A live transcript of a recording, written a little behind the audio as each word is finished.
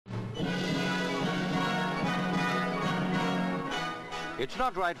It's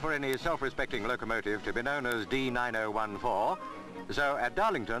not right for any self-respecting locomotive to be known as D9014, so at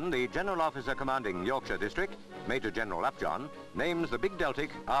Darlington, the General Officer commanding Yorkshire District, Major General Upjohn, names the big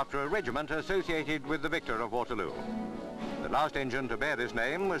Deltic after a regiment associated with the victor of Waterloo. The last engine to bear this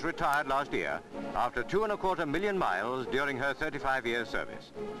name was retired last year after 2.25 million miles during her 35-year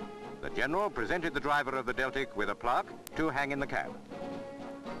service. The General presented the driver of the Deltic with a plaque to hang in the cab.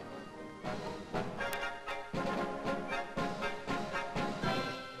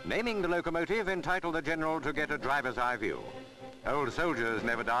 Naming the locomotive entitled the General to get a driver's eye view. Old soldiers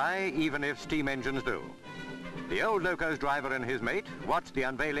never die, even if steam engines do. The old loco's driver and his mate watched the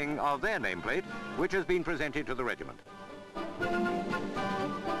unveiling of their nameplate, which has been presented to the regiment.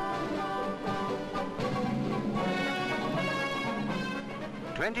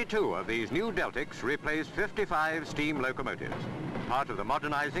 "22 of these new Deltics replace 55 steam locomotives, part of the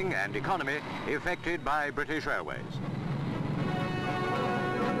modernizing and economy effected by British Railways.